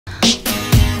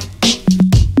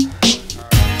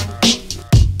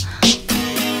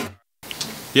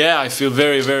Yeah, I feel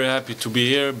very, very happy to be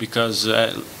here because,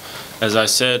 as I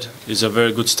said, it's a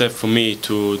very good step for me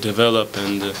to develop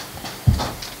and,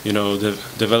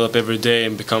 develop every day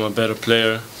and become a better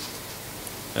player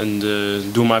and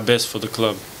do my best for the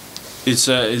club.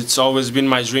 It's always been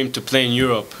my dream to play in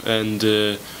Europe and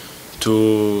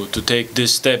to take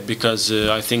this step because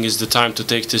I think it's the time to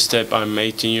take this step. I'm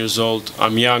 18 years old.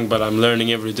 I'm young, but I'm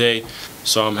learning every day,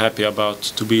 so I'm happy about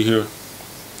to be here.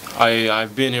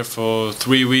 I've been here for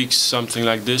 3 weeks, something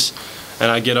like this,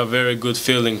 and I get a very good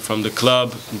feeling from the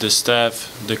club, the staff,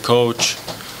 the coach,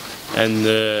 and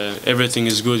everything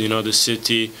is good, the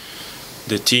city,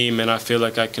 the team, and I feel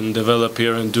like I can develop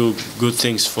here and do good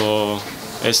things for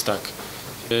Estac.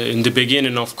 In the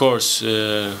beginning, of course,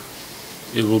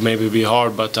 it will maybe be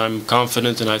hard, but I'm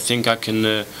confident and I think I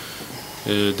can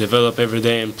develop every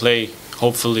day and play,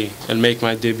 hopefully, and make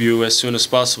my debut as soon as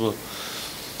possible.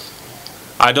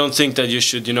 I don't think that you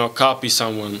should, copy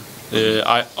someone.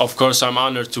 Of course, I'm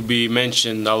honored to be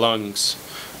mentioned along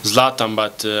Zlatan,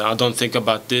 but I don't think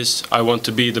about this. I want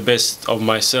to be the best of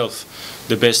myself,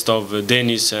 the best of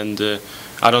Deniz, and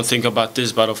I don't think about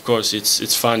this, but of course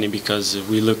it's funny because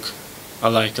we look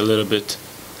alike a little bit.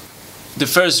 The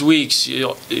first weeks,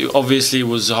 obviously, it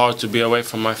was hard to be away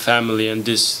from my family, and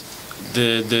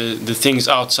the things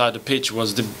outside the pitch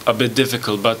was a bit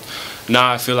difficult. But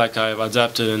now I feel like I've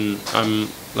adapted, and I'm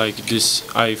like this.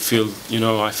 I feel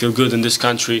good in this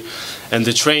country, and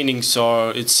the trainings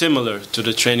it's similar to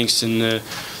the trainings in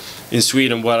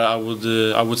Sweden. But I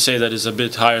would say that it's a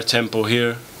bit higher tempo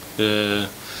here,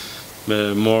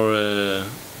 more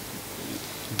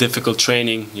difficult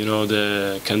training.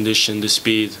 The condition, the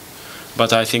speed.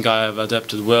 But I think I have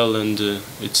adapted well, and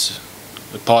it's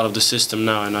a part of the system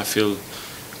now, and I feel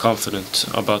confident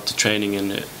about the training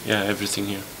and everything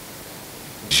here.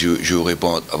 Je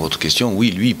réponds à votre question.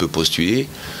 Oui, lui, il peut postuler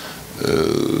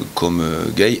comme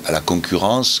Gay à la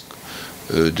concurrence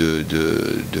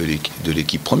de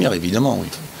l'équipe première, évidemment. Oui.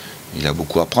 Il a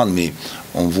beaucoup à prendre, mais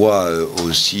on voit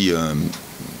aussi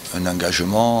un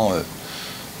engagement,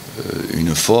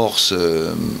 une force.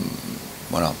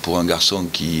 Voilà, pour un garçon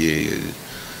qui est,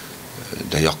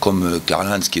 d'ailleurs comme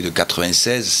Karl-Heinz qui est de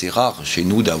 96, c'est rare chez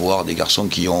nous d'avoir des garçons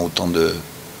qui ont autant de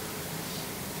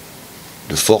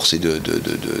force et de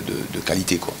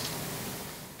qualité, quoi.